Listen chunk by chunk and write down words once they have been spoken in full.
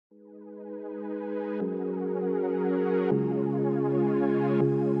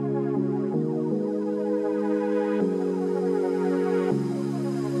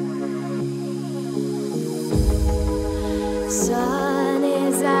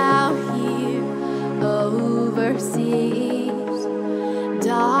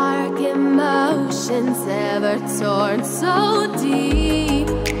oceans ever torn so deep,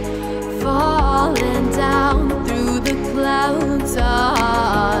 falling down through the clouds.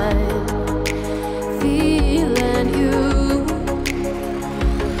 I'm feeling you.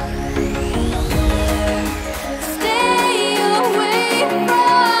 Stay away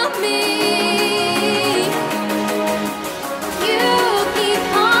from me. You keep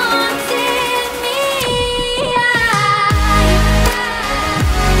haunting me.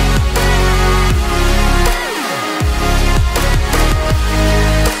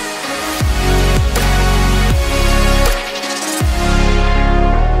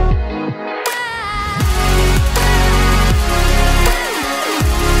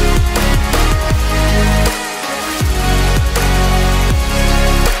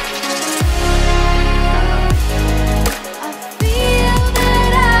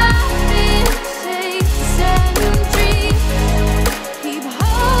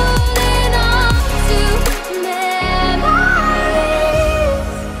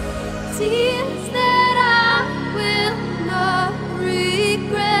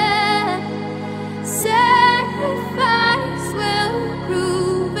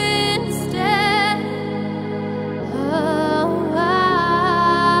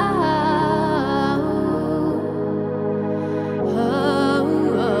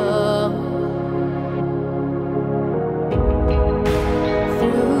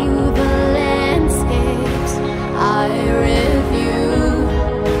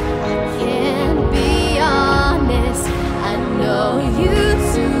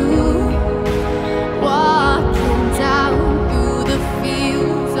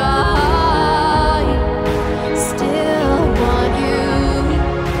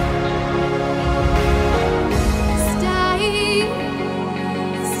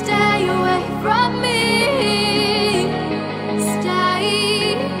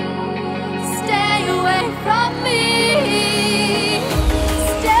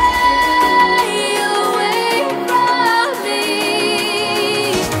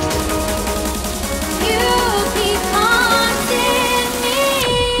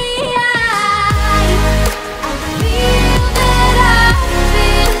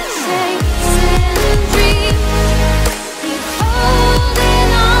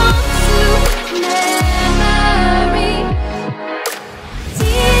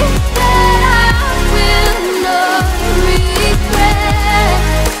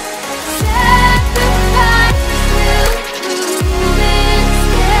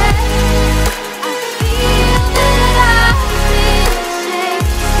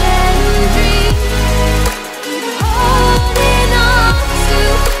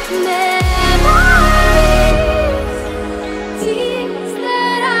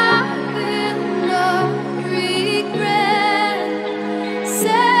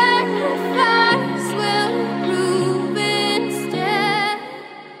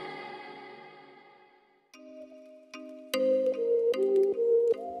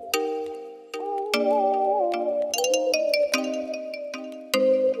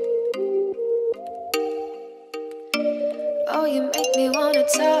 Oh, you make me wanna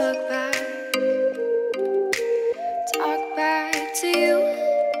talk back to you.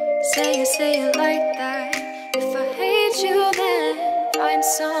 Say it like that. If I hate you, then find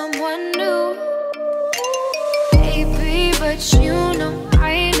someone new. Baby, but you know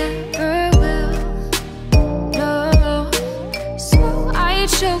I never will. No, so I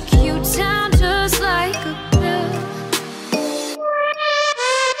choke you down just like a pill.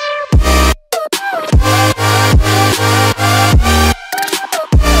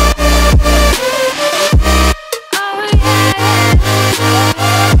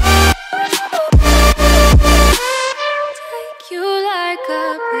 You like a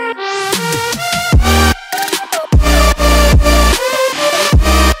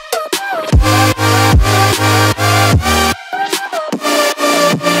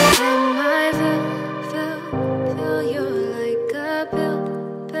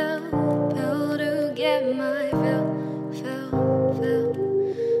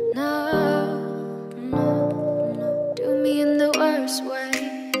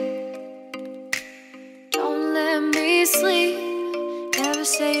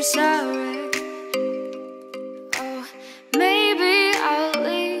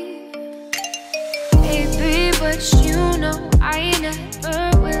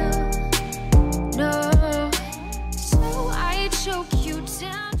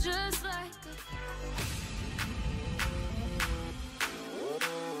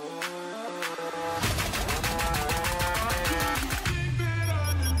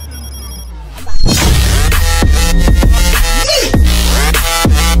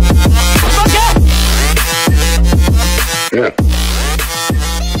Yeah.